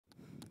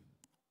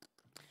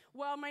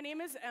Well, my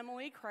name is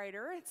Emily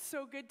Crider. It's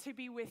so good to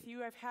be with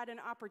you. I've had an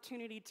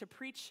opportunity to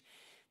preach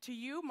to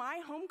you, my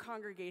home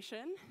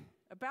congregation,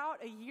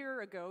 about a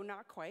year ago,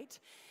 not quite.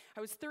 I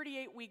was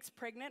 38 weeks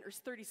pregnant, or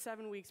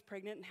 37 weeks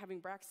pregnant, and having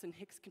Braxton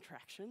Hicks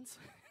contractions.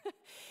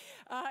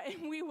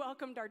 And we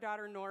welcomed our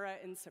daughter Nora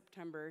in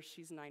September.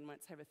 She's 9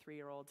 months, I have a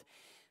 3-year-old.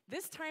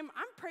 This time,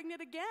 I'm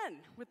pregnant again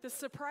with the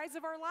surprise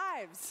of our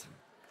lives.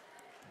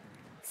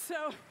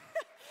 So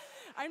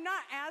I'm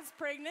not as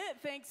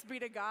pregnant, thanks be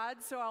to God,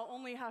 so I'll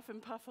only huff and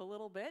puff a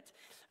little bit.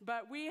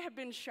 But we have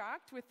been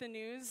shocked with the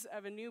news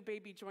of a new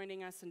baby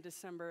joining us in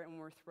December, and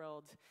we're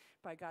thrilled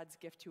by God's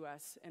gift to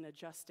us in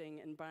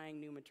adjusting and buying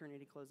new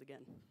maternity clothes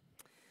again.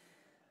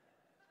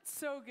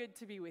 So good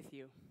to be with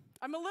you.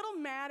 I'm a little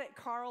mad at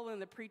Carl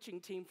and the preaching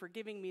team for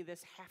giving me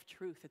this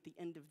half-truth at the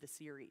end of the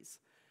series.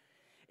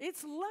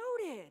 It's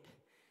loaded,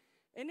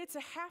 and it's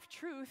a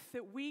half-truth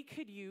that we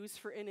could use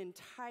for an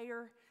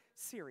entire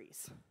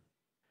series.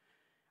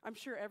 I'm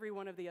sure every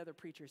one of the other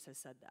preachers has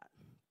said that.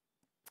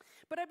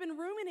 But I've been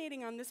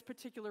ruminating on this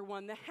particular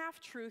one. The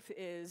half-truth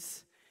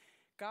is,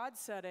 God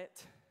said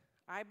it,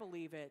 I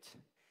believe it,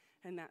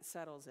 and that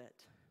settles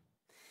it.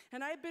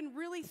 And I've been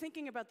really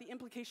thinking about the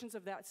implications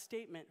of that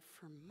statement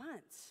for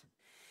months.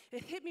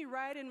 It hit me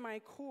right in my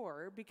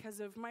core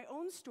because of my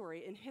own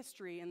story and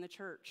history in the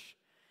church.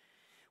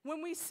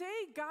 When we say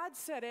God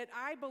said it,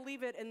 I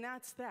believe it, and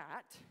that's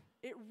that,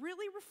 it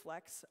really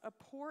reflects a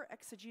poor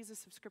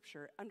exegesis of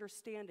Scripture,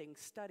 understanding,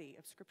 study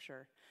of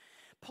Scripture,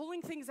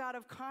 pulling things out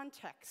of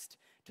context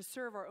to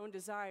serve our own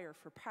desire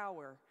for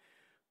power,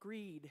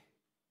 greed,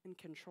 and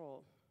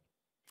control.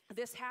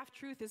 This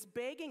half-truth is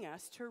begging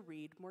us to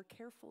read more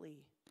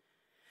carefully,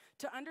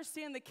 to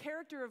understand the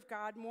character of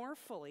God more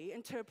fully,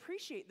 and to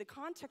appreciate the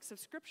context of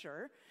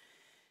Scripture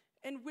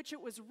in which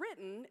it was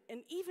written,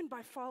 and even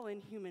by fallen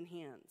human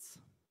hands.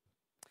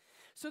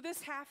 So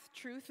this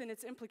half-truth and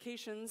its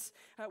implications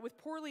with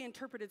poorly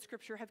interpreted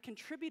Scripture have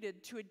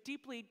contributed to a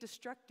deeply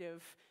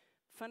destructive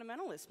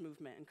fundamentalist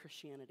movement in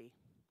Christianity.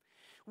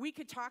 We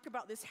could talk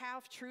about this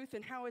half-truth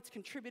and how it's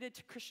contributed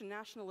to Christian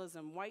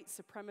nationalism, white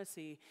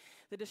supremacy,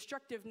 the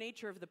destructive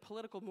nature of the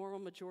political moral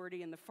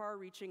majority, and the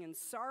far-reaching and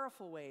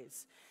sorrowful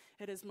ways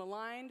it has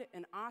maligned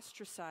and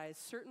ostracized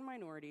certain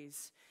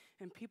minorities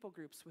and people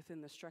groups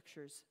within the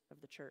structures of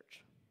the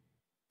church.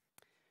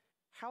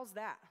 How's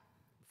that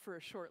for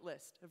a short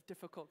list of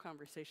difficult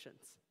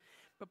conversations?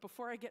 But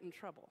before I get in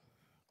trouble,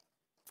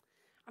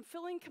 I'm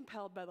feeling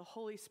compelled by the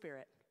Holy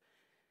Spirit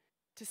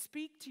to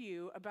speak to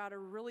you about a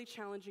really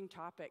challenging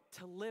topic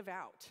to live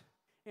out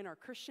in our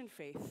Christian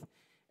faith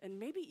and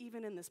maybe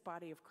even in this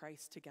body of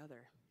Christ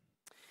together.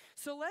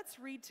 So let's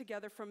read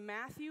together from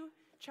Matthew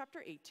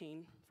chapter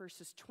 18,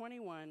 verses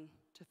 21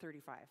 to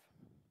 35.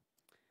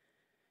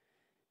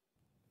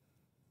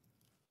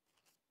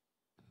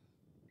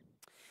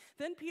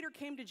 Then Peter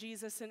came to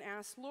Jesus and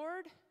asked,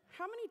 "Lord,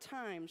 how many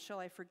times shall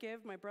I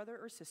forgive my brother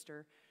or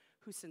sister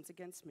who sins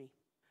against me?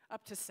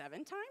 Up to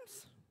 7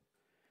 times?"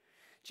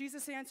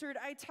 Jesus answered,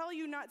 "I tell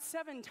you, not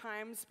 7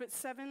 times, but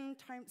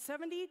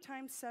 70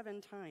 times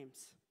 7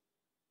 times.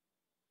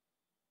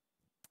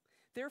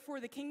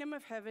 Therefore, the kingdom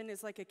of heaven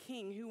is like a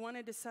king who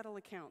wanted to settle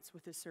accounts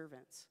with his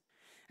servants.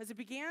 As he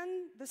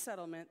began the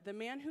settlement, the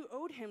man who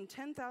owed him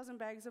 10,000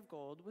 bags of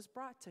gold was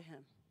brought to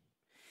him.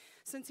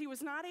 Since he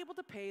was not able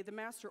to pay, the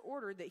master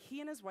ordered that he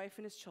and his wife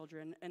and his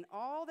children and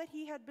all that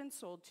he had been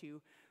sold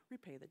to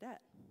repay the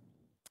debt.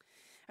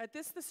 At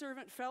this, the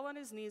servant fell on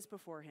his knees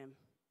before him.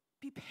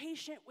 'Be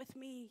patient with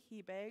me,'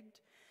 he begged,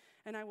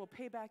 'and I will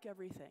pay back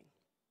everything.'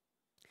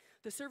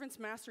 The servant's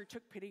master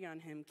took pity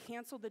on him,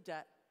 canceled the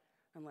debt,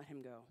 and let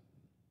him go.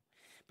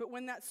 But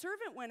when that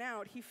servant went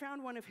out, he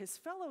found one of his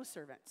fellow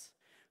servants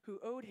who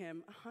owed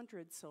him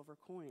 100 silver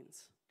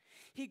coins.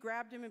 He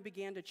grabbed him and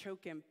began to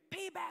choke him.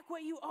 'Pay back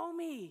what you owe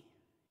me,'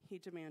 he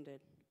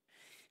demanded.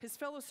 His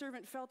fellow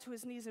servant fell to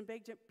his knees and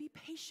begged him, 'Be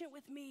patient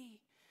with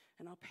me,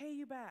 and I'll pay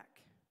you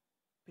back.'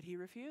 But he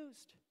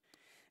refused.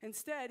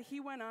 Instead, he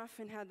went off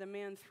and had the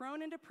man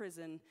thrown into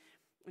prison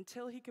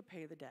until he could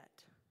pay the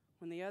debt.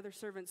 When the other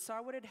servants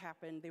saw what had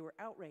happened, they were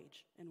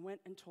outraged and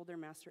went and told their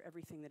master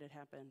everything that had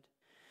happened.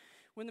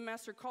 When the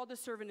master called the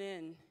servant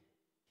in,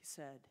 he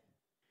said,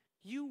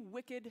 'You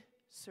wicked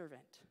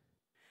servant,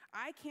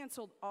 I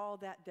canceled all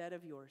that debt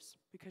of yours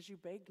because you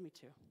begged me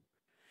to.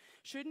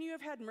 Shouldn't you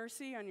have had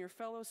mercy on your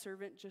fellow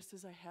servant just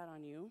as I had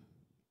on you?'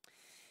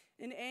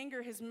 In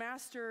anger, his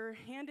master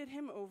handed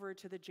him over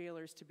to the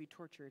jailers to be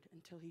tortured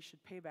until he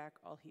should pay back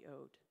all he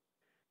owed.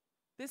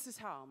 This is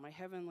how my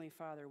heavenly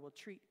Father will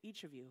treat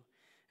each of you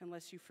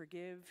unless you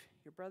forgive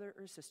your brother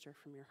or sister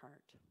from your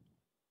heart."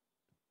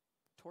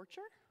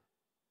 Torture?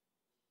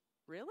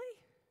 Really?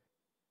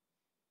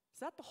 Is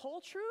that the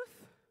whole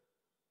truth?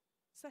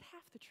 Is that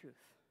half the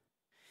truth?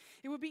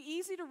 It would be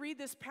easy to read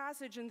this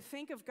passage and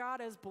think of God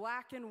as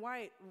black and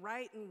white,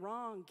 right and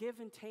wrong, give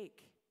and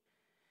take.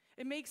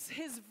 It makes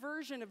his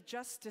version of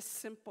justice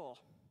simple.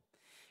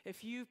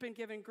 If you've been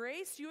given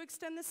grace, you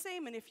extend the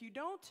same, and if you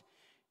don't,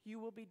 you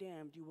will be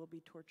damned, you will be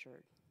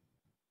tortured.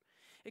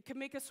 It can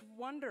make us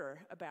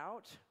wonder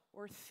about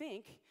or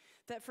think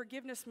that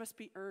forgiveness must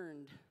be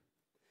earned,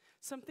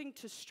 something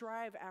to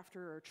strive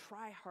after or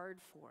try hard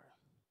for,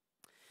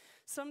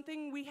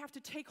 something we have to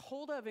take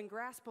hold of and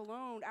grasp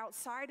alone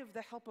outside of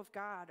the help of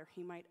God, or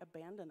he might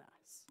abandon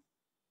us.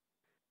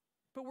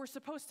 But we're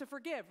supposed to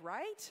forgive,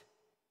 right?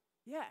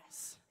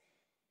 Yes.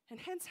 And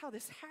hence how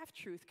this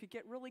half-truth could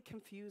get really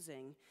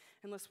confusing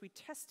unless we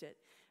test it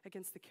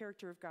against the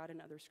character of God in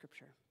other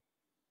scripture.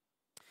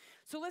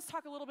 So let's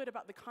talk a little bit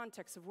about the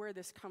context of where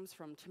this comes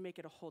from to make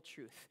it a whole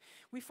truth.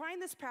 We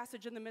find this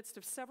passage in the midst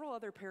of several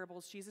other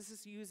parables Jesus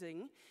is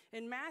using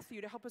in Matthew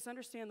to help us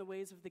understand the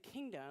ways of the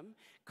kingdom,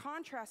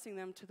 contrasting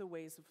them to the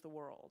ways of the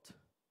world.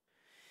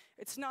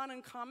 It's not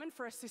uncommon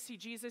for us to see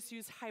Jesus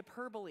use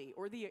hyperbole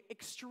or the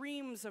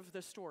extremes of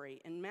the story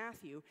in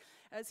Matthew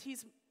as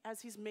he's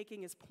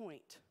making his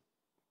point.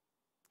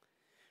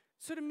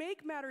 So to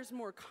make matters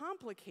more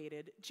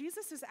complicated,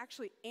 Jesus is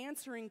actually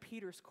answering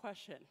Peter's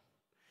question.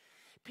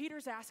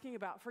 Peter's asking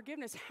about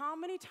forgiveness. How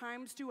many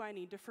times do I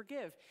need to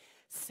forgive?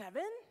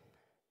 7?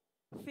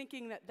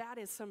 Thinking that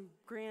is some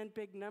grand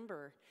big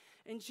number.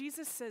 And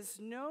Jesus says,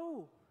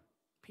 no,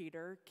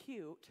 Peter,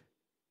 cute,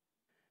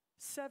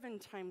 7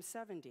 times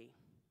 70.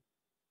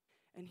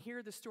 And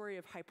here the story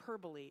of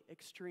hyperbole,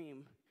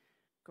 extreme,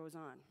 goes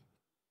on.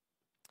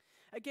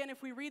 Again,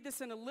 if we read this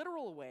in a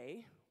literal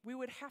way, we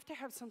would have to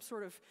have some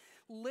sort of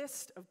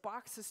list of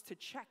boxes to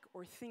check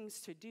or things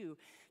to do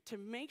to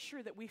make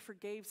sure that we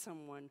forgave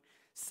someone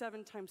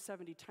 7 times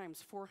 70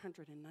 times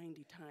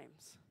 490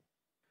 times.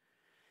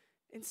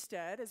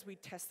 Instead, as we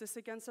test this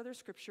against other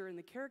scripture and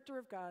the character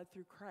of God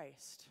through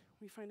Christ,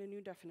 we find a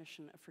new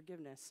definition of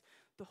forgiveness,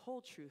 the whole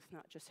truth,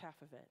 not just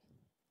half of it.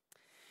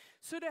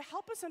 So to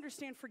help us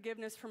understand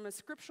forgiveness from a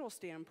scriptural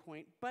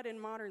standpoint, but in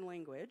modern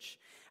language,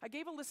 I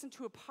gave a listen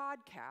to a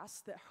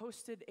podcast that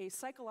hosted a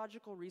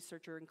psychological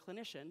researcher and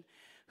clinician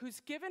who's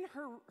given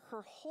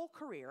her whole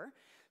career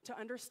to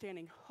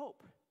understanding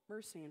hope,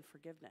 mercy, and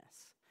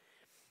forgiveness,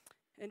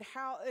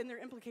 and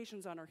their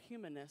implications on our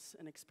humanness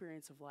and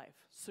experience of life.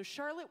 So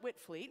Charlotte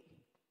Whitfleet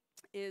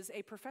is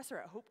a professor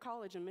at Hope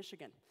College in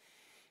Michigan.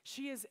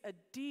 She is a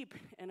deep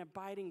and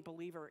abiding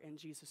believer in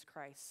Jesus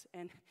Christ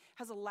and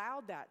has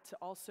allowed that to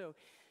also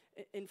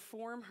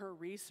inform her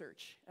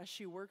research as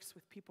she works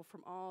with people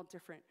from all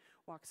different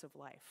walks of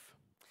life.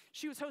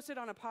 She was hosted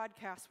on a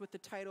podcast with the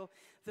title,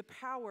 The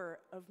Power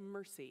of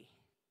Mercy.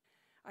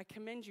 I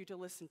commend you to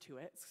listen to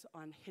it. It's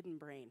on Hidden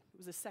Brain. It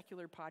was a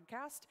secular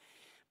podcast,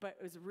 but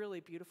it was really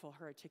beautiful,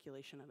 her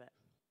articulation of it.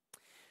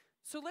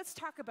 So let's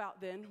talk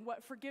about then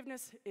what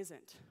forgiveness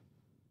isn't.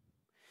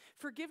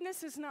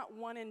 Forgiveness is not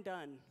one and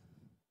done.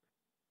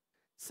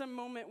 Some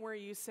moment where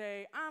you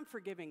say, I'm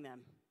forgiving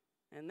them,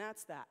 and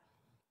that's that.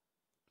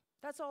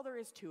 That's all there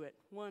is to it,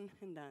 one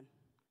and done.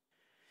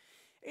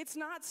 It's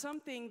not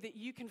something that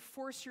you can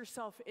force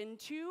yourself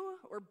into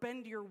or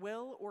bend your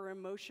will or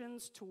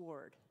emotions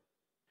toward.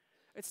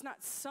 It's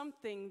not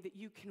something that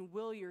you can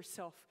will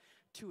yourself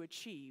to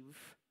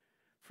achieve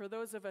for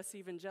those of us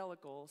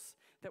evangelicals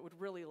that would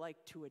really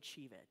like to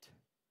achieve it.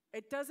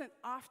 It doesn't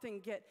often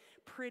get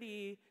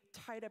pretty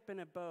tied up in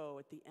a bow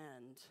at the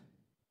end.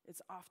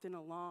 It's often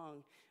a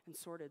long and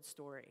sordid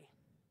story,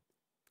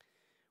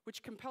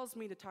 which compels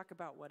me to talk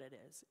about what it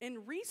is.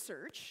 In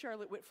research,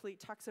 Charlotte Whitfleet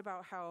talks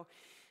about how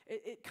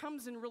it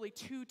comes in really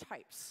 2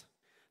 types.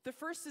 The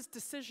first is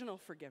decisional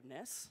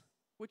forgiveness,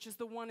 which is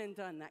the one and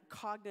done, that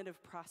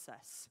cognitive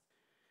process,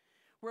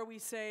 where we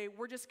say,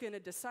 we're just going to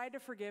decide to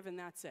forgive and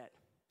that's it.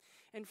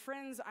 And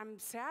friends, I'm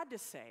sad to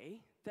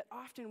say that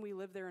often we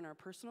live there in our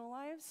personal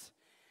lives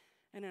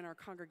and in our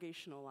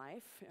congregational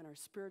life and our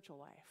spiritual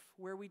life,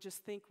 where we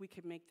just think we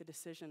could make the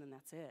decision and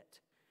that's it.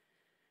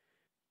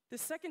 The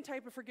second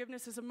type of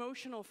forgiveness is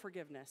emotional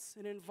forgiveness.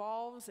 It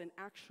involves an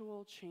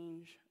actual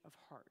change of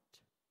heart,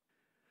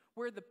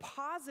 where the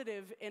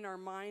positive in our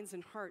minds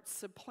and hearts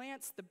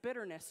supplants the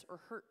bitterness or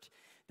hurt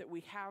that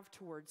we have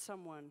towards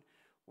someone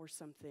or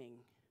something.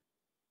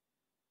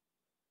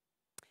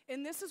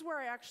 And this is where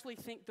I actually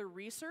think the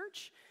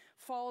research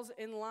falls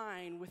in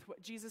line with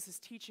what Jesus is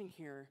teaching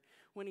here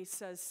when he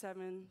says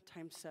 7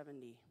 times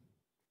 70,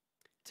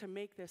 to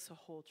make this a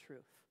whole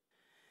truth.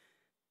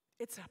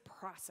 It's a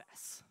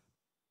process,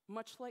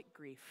 much like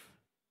grief,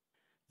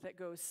 that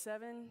goes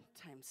 7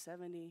 times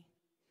 70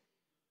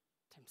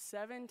 times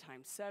 7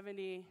 times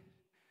 70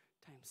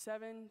 times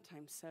 7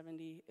 times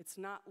 70. It's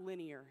not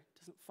linear. It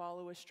doesn't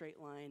follow a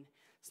straight line.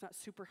 It's not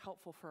super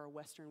helpful for our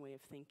Western way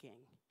of thinking.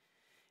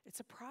 It's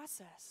a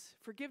process.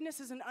 Forgiveness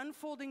is an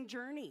unfolding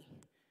journey.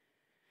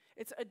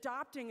 It's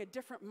adopting a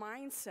different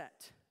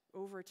mindset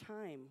over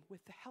time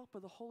with the help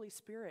of the Holy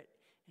Spirit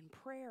in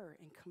prayer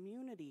and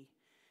community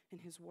in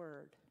his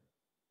word.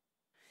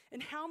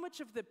 And how much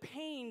of the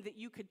pain that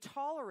you could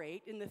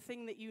tolerate in the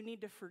thing that you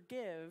need to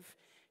forgive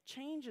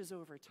changes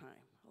over time,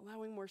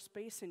 allowing more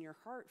space in your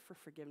heart for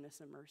forgiveness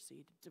and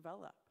mercy to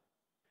develop.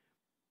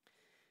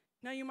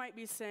 Now you might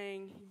be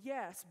saying,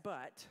 yes,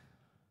 but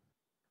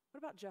what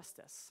about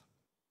justice?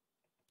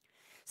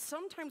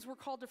 Sometimes we're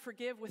called to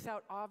forgive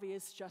without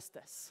obvious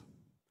justice.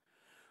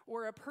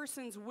 or a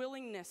person's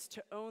willingness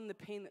to own the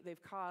pain that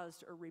they've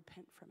caused or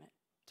repent from it,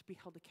 to be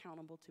held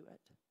accountable to it.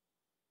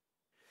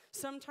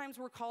 Sometimes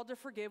we're called to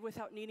forgive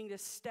without needing to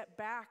step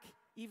back,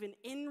 even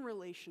in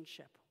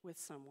relationship with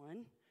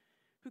someone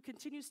who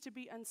continues to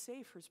be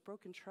unsafe or has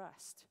broken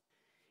trust,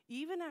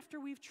 even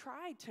after we've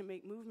tried to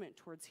make movement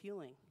towards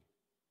healing.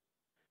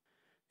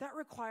 That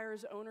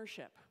requires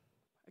ownership,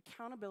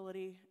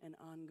 accountability, and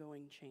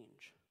ongoing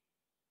change.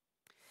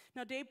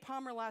 Now, Dave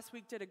Palmer last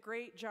week did a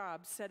great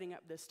job setting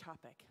up this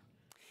topic.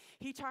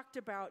 He talked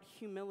about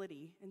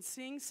humility and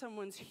seeing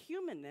someone's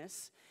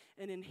humanness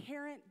and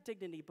inherent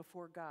dignity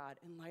before God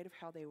in light of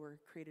how they were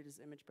created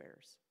as image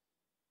bearers.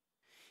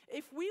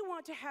 If we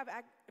want to have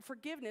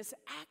forgiveness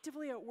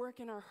actively at work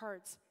in our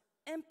hearts,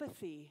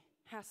 empathy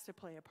has to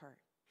play a part.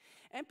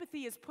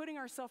 Empathy is putting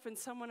ourselves in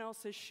someone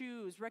else's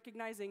shoes,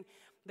 recognizing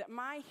that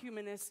my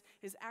humanness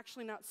is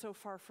actually not so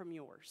far from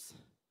yours.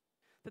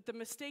 That the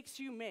mistakes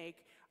you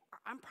make,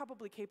 I'm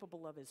probably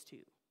capable of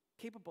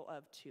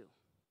too.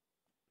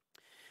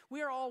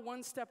 We are all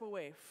one step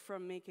away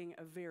from making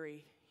a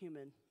very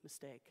human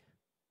mistake.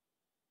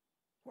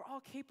 We're all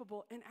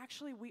capable, and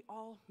actually we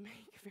all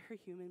make very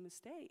human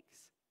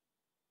mistakes.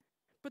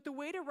 But the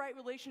way to right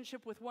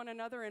relationship with one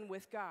another and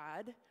with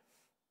God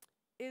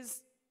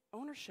is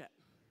ownership.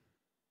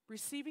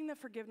 Receiving the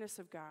forgiveness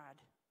of God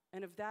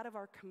and of that of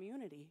our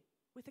community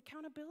with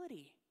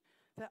accountability.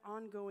 That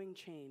ongoing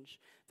change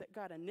that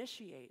God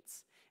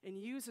initiates and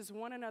uses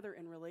one another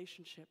in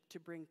relationship to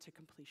bring to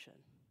completion.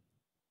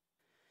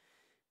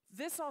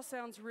 This all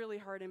sounds really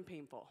hard and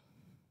painful.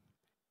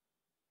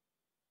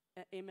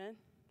 Amen?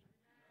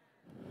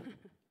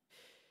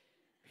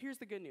 Here's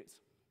the good news.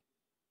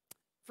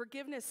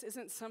 Forgiveness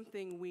isn't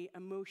something we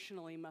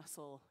emotionally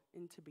muscle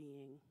into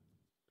being.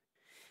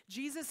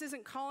 Jesus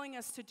isn't calling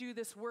us to do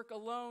this work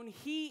alone.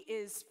 He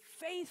is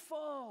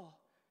faithful.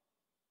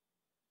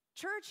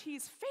 Church,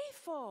 he's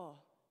faithful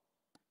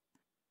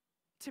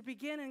to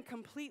begin and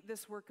complete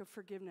this work of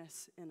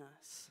forgiveness in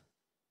us.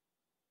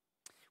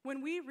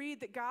 When we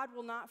read that God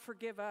will not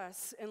forgive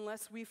us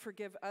unless we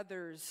forgive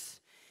others,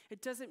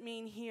 it doesn't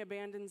mean he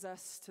abandons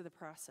us to the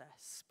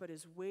process, but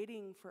is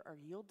waiting for our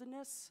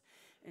yieldedness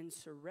and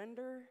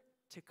surrender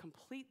to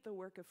complete the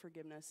work of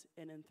forgiveness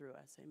in and through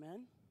us.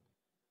 Amen?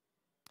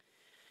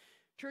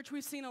 Church,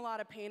 we've seen a lot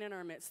of pain in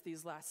our midst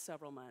these last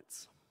several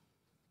months.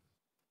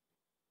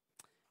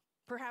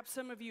 Perhaps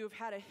some of you have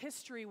had a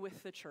history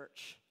with the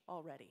church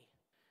already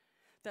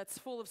that's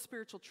full of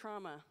spiritual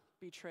trauma,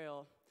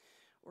 betrayal,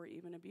 or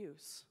even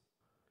abuse.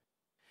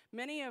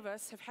 Many of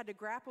us have had to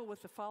grapple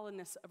with the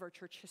fallenness of our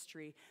church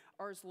history,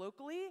 ours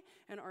locally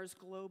and ours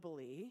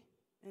globally,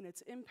 and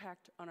its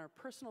impact on our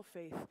personal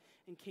faith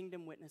and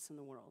kingdom witness in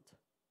the world.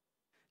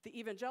 The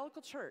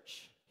evangelical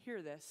church,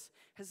 hear this,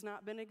 has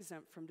not been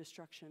exempt from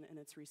destruction in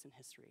its recent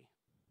history.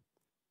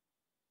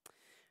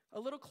 A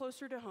little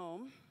closer to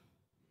home,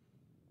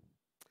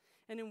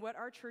 and in what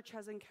our church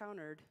has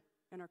encountered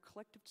in our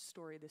collective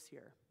story this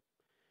year,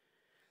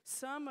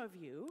 some of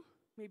you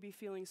may be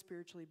feeling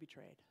spiritually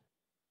betrayed.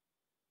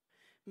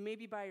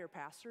 Maybe by your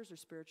pastors or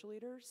spiritual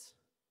leaders.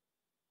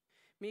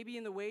 Maybe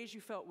in the ways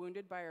you felt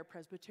wounded by our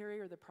presbytery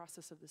or the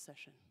process of the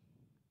session.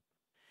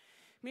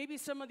 Maybe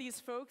some of these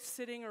folks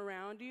sitting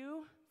around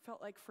you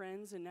felt like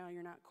friends and now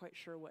you're not quite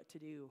sure what to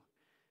do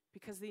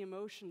because the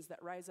emotions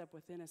that rise up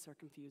within us are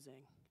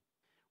confusing.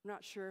 We're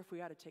not sure if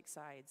we ought to take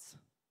sides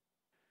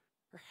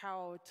or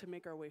how to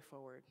make our way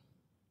forward.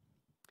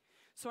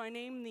 So I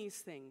name these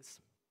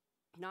things,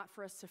 not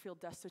for us to feel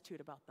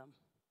destitute about them,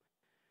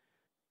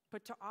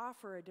 but to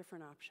offer a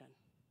different option.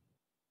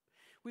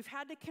 We've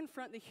had to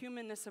confront the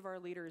humanness of our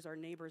leaders, our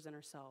neighbors, and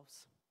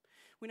ourselves.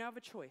 We now have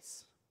a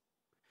choice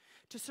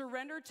to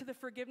surrender to the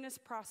forgiveness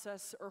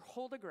process or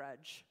hold a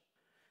grudge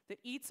that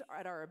eats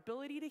at our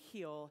ability to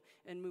heal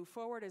and move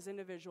forward as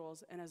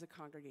individuals and as a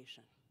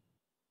congregation.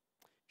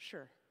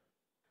 Sure,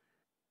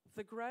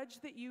 the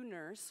grudge that you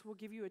nurse will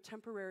give you a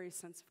temporary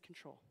sense of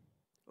control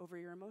over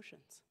your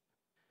emotions.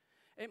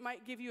 It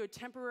might give you a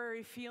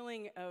temporary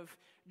feeling of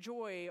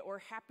joy or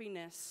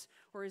happiness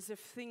or as if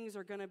things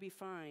are going to be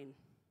fine.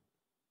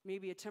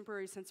 Maybe a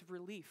temporary sense of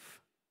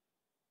relief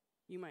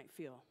you might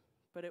feel,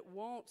 but it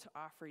won't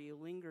offer you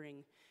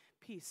lingering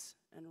peace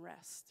and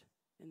rest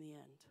in the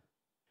end.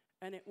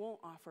 And it won't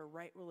offer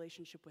right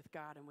relationship with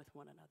God and with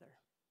one another.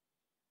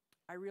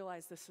 I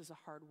realize this is a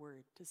hard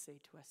word to say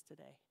to us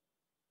today,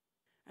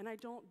 and I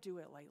don't do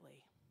it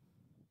lightly.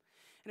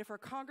 And if our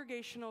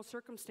congregational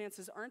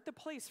circumstances aren't the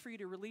place for you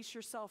to release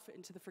yourself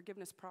into the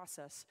forgiveness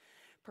process,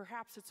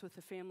 perhaps it's with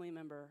a family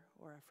member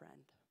or a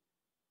friend.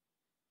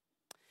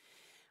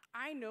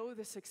 I know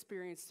this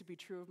experience to be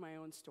true of my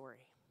own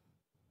story.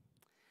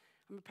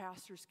 I'm a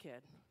pastor's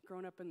kid,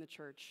 grown up in the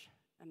church,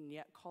 and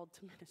yet called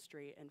to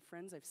ministry, and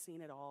friends, I've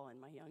seen it all in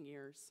my young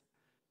years.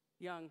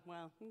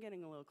 Well, I'm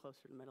getting a little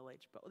closer to middle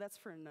age, but that's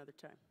for another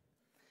time.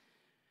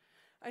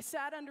 I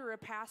sat under a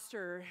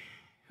pastor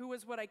who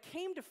was what I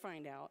came to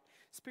find out,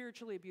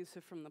 spiritually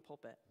abusive from the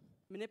pulpit,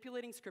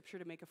 manipulating scripture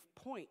to make a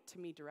point to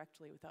me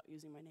directly without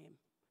using my name.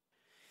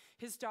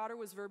 His daughter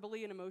was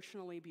verbally and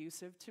emotionally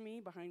abusive to me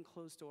behind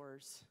closed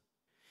doors.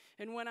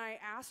 And when I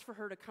asked for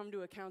her to come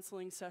to a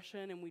counseling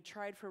session and we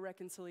tried for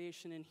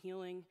reconciliation and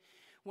healing,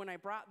 when I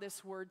brought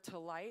this word to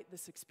light,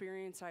 this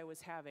experience I was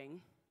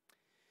having,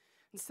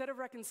 instead of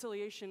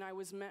reconciliation, I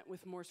was met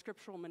with more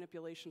scriptural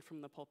manipulation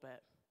from the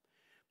pulpit,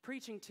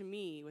 preaching to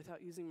me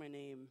without using my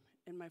name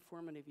in my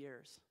formative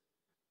years.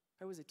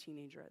 I was a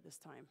teenager at this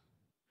time.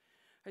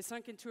 I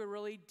sunk into a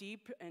really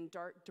deep and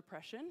dark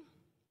depression.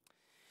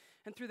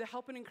 And through the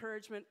help and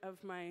encouragement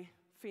of my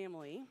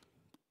family,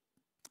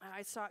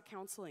 I sought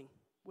counseling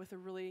with a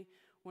really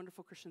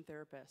wonderful Christian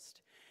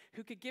therapist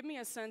who could give me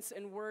a sense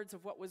and words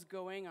of what was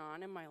going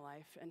on in my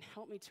life and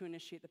help me to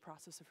initiate the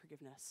process of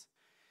forgiveness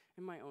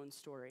in my own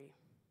story.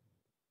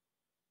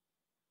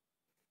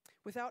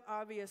 Without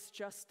obvious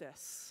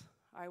justice,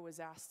 I was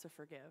asked to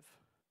forgive.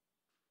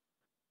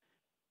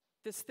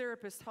 This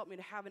therapist helped me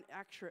to have an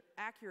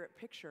accurate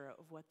picture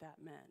of what that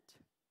meant.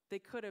 They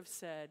could have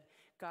said,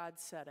 God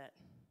said it.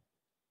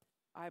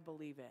 I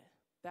believe it.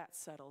 That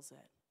settles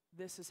it.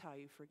 This is how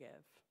you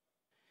forgive.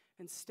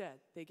 Instead,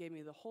 they gave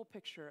me the whole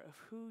picture of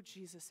who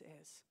Jesus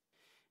is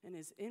and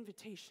his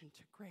invitation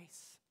to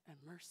grace and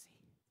mercy.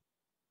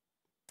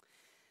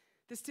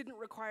 This didn't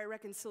require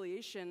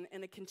reconciliation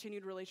and a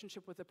continued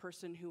relationship with a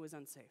person who was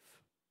unsafe.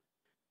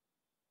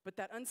 But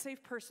that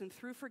unsafe person,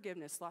 through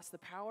forgiveness, lost the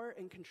power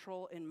and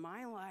control in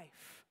my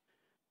life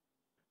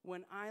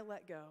when I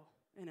let go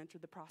and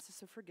entered the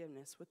process of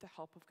forgiveness with the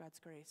help of God's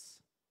grace,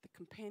 the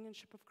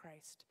companionship of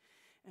Christ,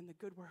 and the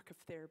good work of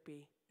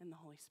therapy and the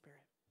Holy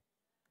Spirit.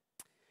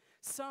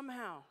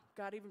 Somehow,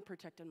 God even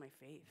protected my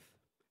faith,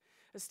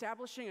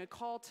 establishing a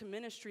call to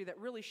ministry that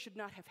really should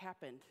not have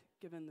happened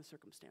given the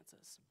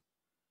circumstances.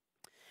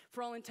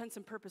 For all intents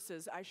and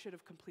purposes, I should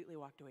have completely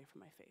walked away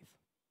from my faith.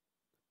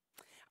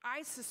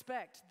 I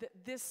suspect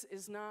that this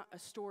is not a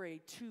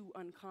story too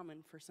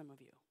uncommon for some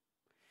of you.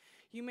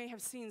 You may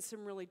have seen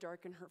some really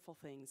dark and hurtful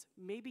things.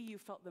 Maybe you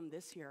felt them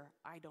this year.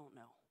 I don't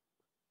know.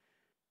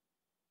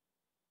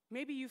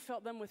 Maybe you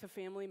felt them with a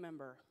family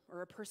member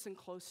or a person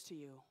close to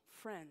you,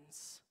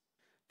 friends.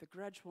 The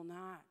grudge will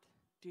not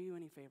do you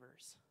any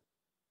favors.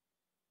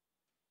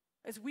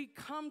 As we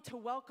come to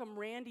welcome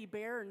Randy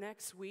Bear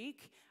next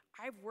week,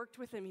 I've worked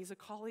with him. He's a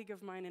colleague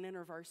of mine in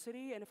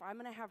InterVarsity, and if I'm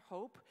going to have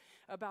hope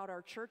about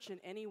our church in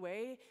any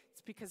way,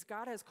 it's because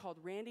God has called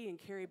Randy and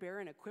Carrie Bear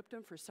and equipped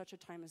them for such a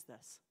time as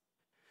this.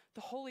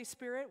 The Holy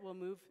Spirit will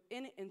move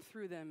in and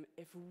through them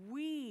if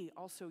we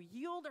also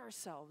yield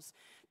ourselves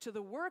to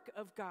the work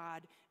of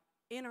God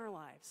in our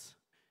lives,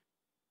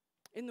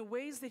 in the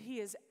ways that he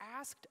has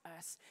asked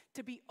us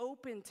to be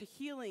open to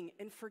healing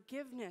and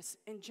forgiveness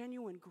and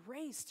genuine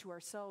grace to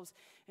ourselves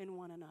and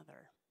one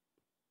another.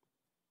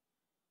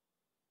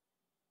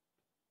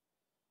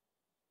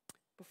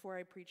 Before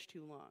I preach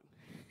too long,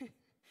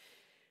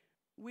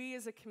 we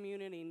as a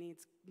community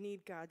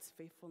need God's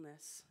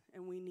faithfulness,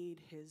 and we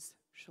need his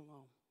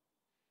shalom.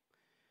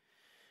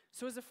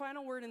 So as a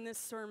final word in this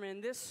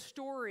sermon, this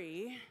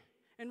story,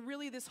 and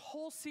really this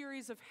whole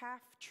series of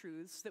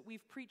half-truths that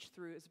we've preached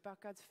through, is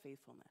about God's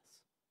faithfulness.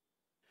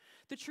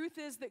 The truth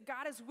is that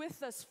God is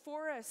with us,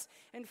 for us,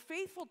 and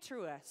faithful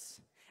to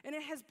us. And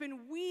it has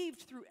been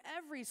weaved through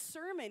every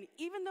sermon,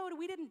 even though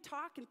we didn't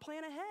talk and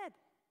plan ahead.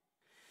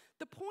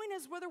 The point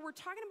is, whether we're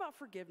talking about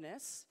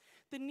forgiveness,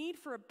 the need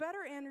for a better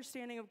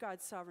understanding of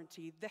God's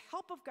sovereignty, the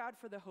help of God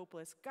for the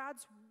hopeless,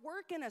 God's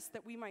work in us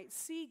that we might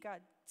see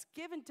God's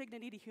given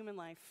dignity to human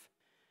life,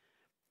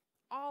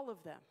 all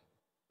of them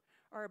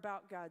are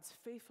about God's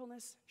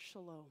faithfulness,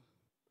 shalom,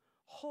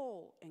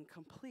 whole and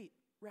complete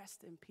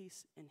rest and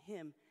peace in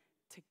him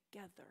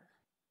together.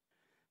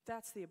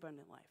 That's the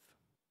abundant life.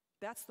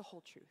 That's the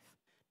whole truth,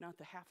 not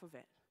the half of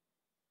it.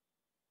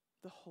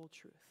 The whole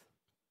truth.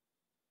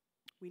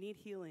 We need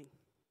healing.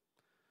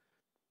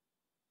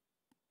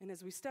 And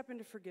as we step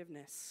into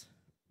forgiveness,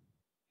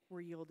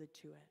 we're yielded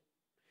to it.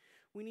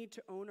 We need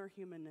to own our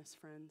humanness,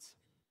 friends,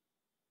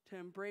 to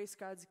embrace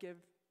God's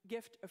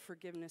gift of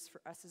forgiveness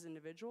for us as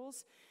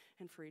individuals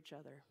and for each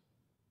other.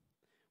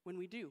 When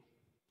we do,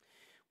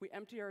 we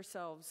empty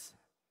ourselves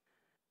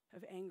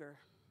of anger,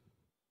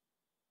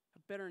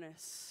 of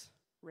bitterness,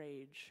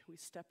 rage. We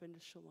step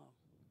into shalom.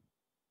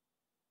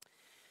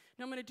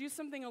 Now I'm going to do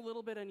something a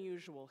little bit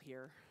unusual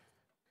here.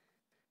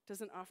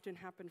 Doesn't often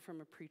happen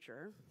from a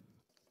preacher.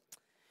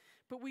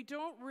 But we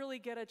don't really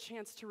get a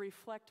chance to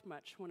reflect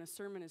much when a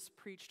sermon is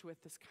preached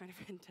with this kind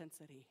of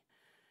intensity,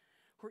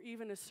 or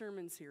even a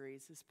sermon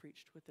series is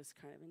preached with this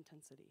kind of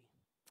intensity.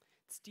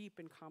 It's deep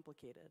and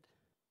complicated.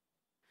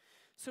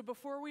 So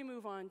before we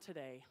move on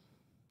today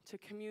to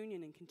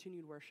communion and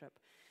continued worship,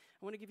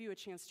 I want to give you a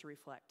chance to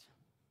reflect.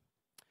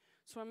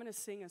 So I'm going to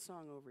sing a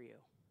song over you.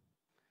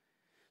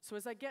 So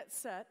as I get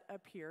set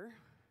up here,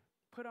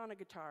 put on a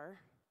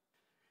guitar,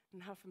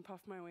 and huff and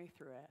puff my way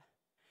through it,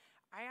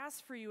 I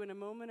ask for you in a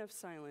moment of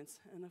silence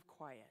and of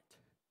quiet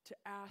to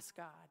ask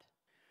God,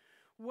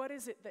 what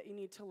is it that you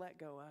need to let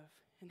go of?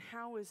 And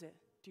how is it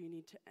do you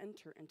need to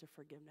enter into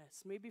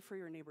forgiveness? Maybe for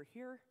your neighbor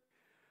here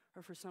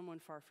or for someone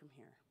far from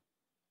here.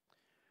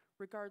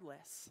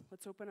 Regardless,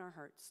 let's open our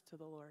hearts to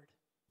the Lord.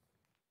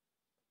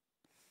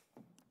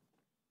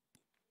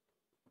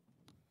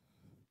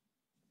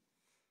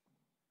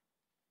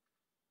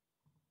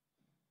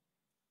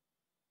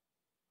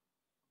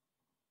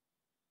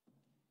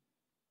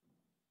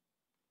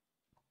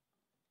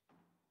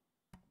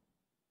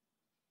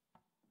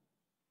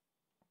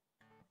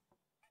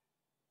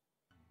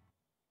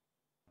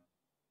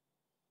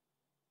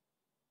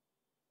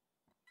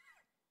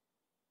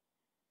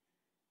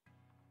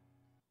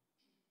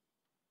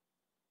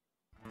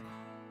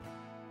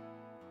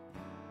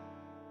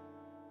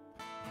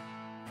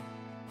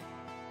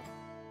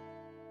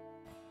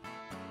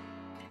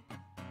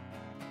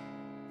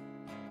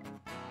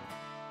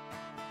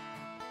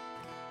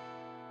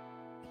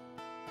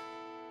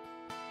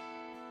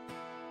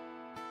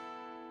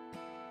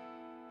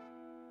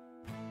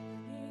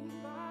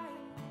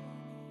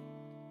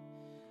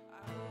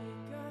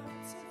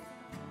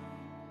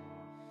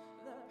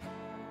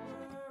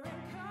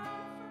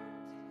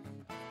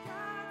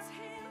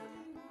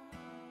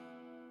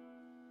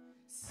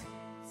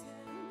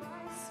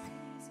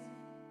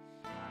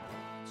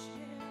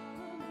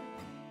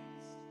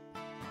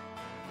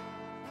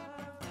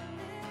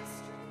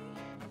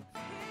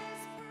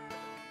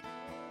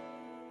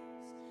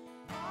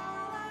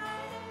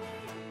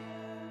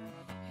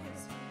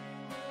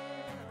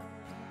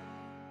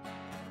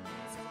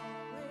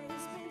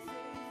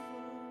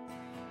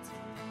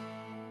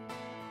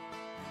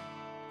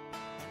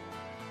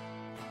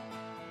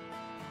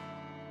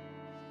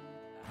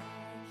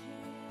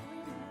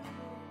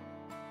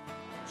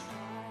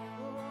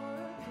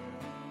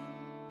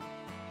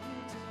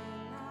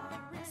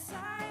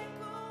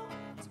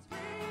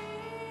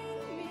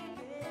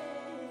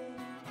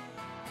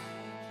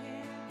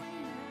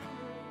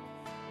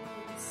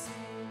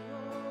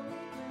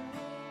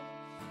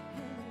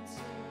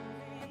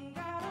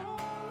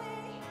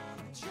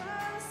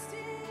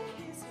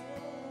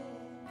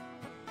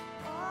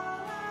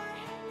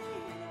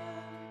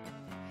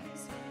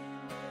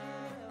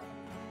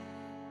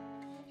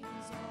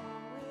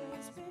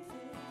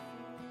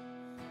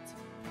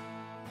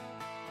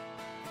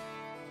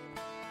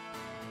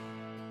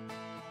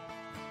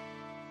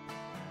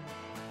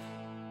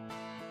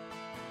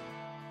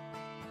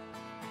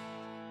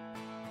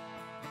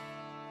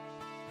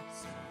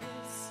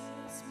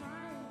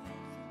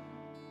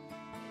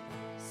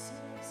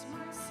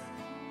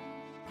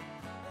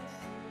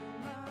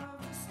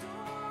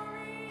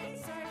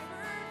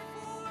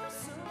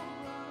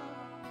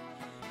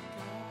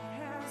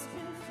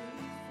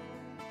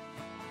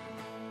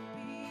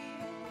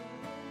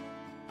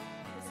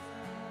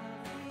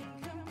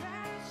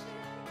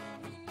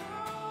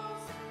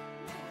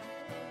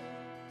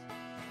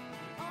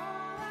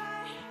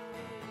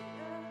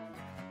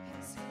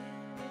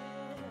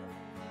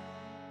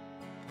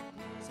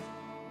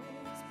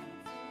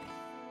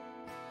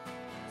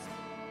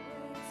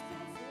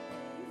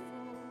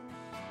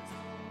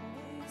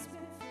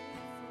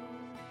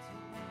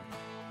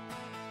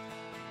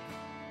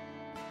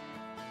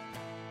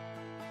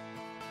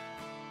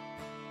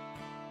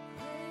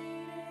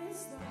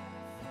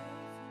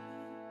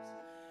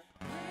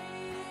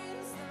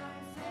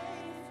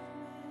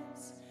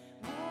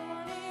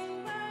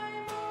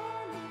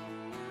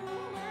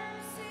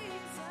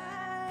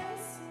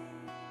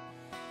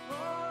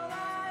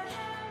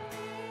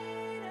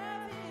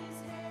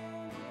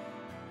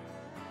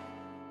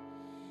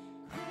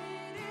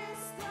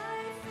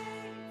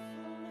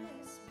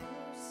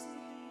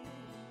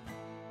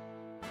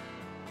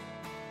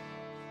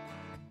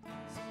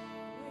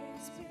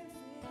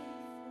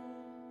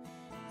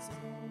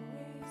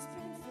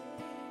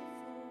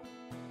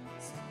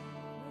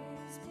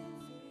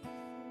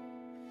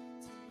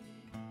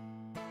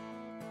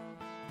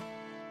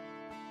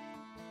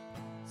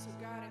 So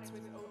God, it's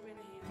with open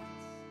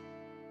hands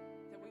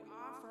that we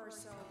offer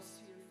ourselves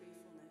to your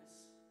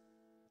faithfulness,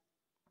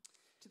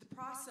 to the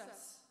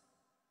process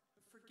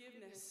of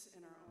forgiveness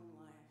in our own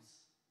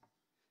lives,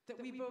 that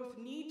we both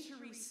need to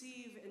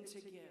receive and to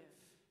give.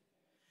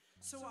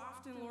 So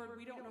often, Lord,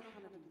 we don't know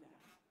how to do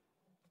that.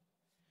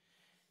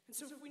 And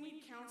so if we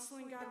need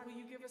counseling, God, will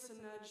you give us a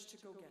nudge to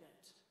go get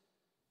it?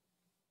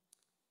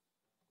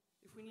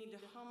 If we need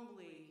to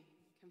humbly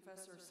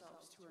confess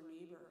ourselves to our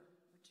neighbor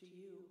or to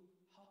you,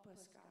 help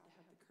us, God, to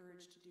have the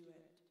courage to do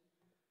it.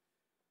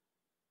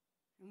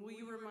 And will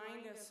you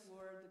remind us,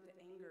 Lord, that the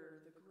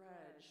anger, the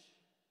grudge,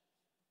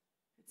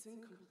 it's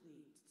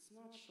incomplete. It's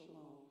not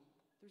shalom.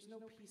 There's no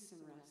peace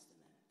and rest in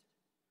it.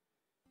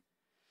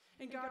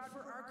 And God,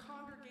 for our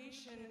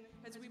congregation,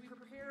 as we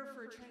prepare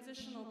for a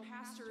transitional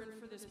pastor and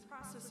for this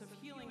process of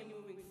healing and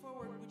moving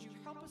forward, would you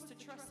help us to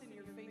trust in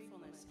your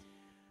faithfulness?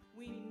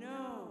 We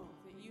know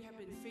that you have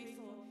been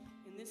faithful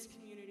in this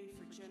community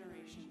for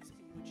generations,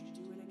 and would you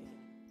do it again?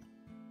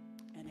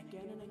 And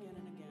again and again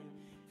and again,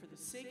 for the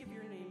sake of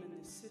your name in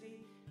this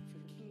city, for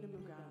the kingdom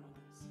of God among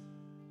us.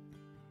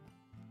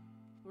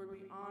 Lord,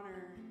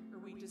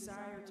 we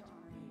desire to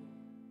honor you,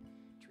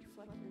 to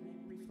reflect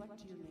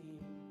your name,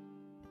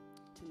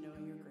 to know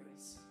your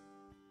grace.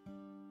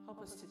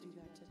 Help us to do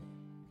that today.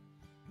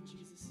 In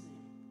Jesus'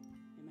 name.